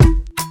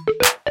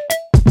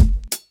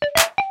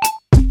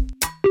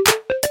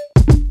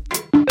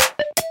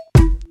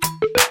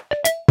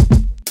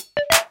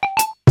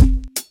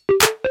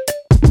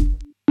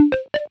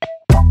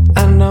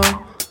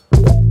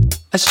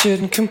I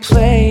shouldn't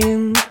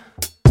complain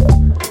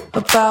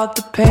about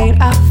the pain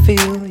I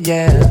feel,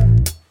 yeah.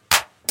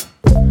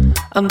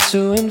 I'm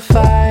doing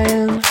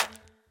fine.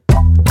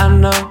 I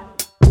know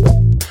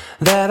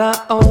that I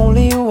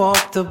only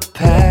walk the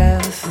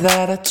path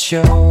that I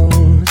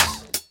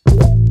chose,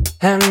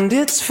 and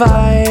it's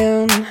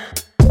fine.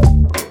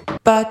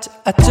 But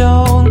I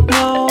don't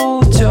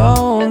know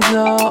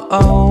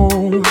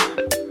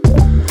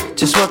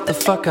just what the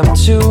fuck I'm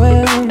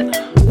doing.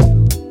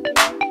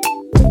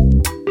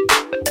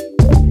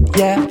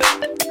 Yeah,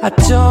 I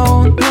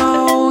don't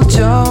know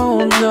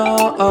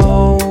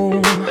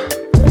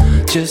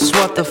just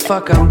what the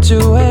fuck I'm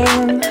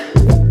doing.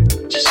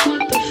 Just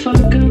what the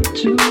fuck I'm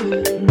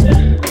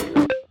doing.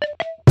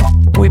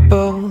 We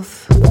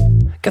both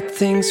got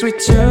things we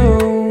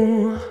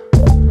do,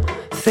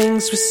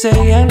 things we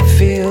say and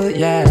feel,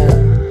 yeah.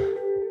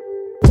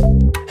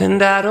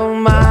 And I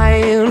don't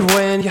mind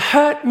when you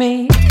hurt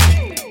me,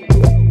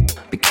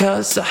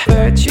 because I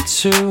hurt you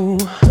too.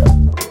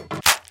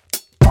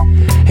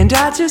 And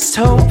I just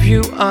hope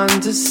you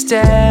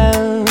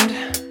understand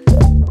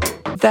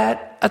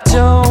that I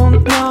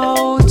don't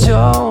know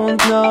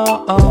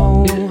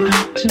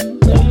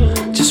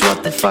just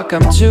what the fuck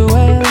I'm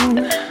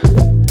doing.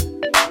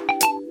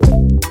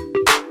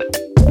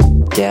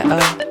 Yeah,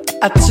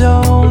 I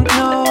don't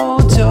know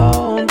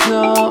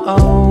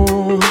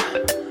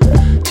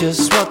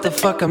just what the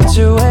fuck I'm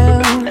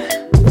doing.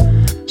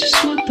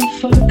 Just what the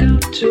fuck I'm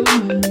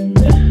doing.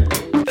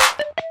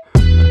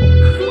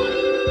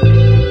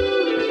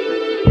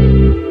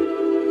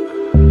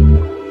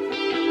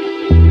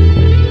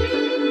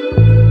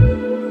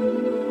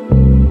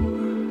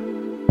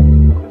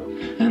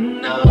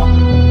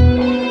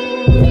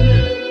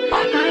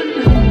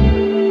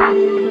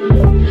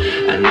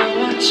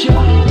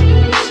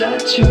 I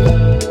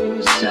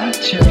chose.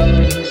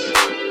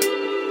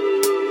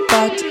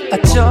 But I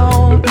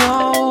don't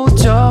know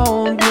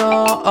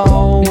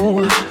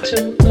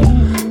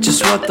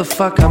just what the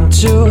fuck I'm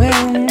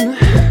doing.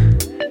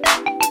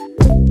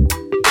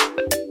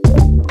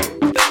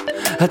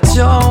 I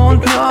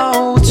don't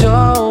know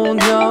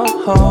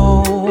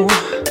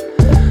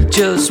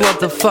just what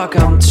the fuck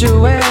I'm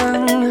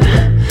doing.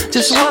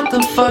 Just what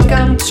the fuck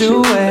I'm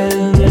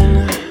doing.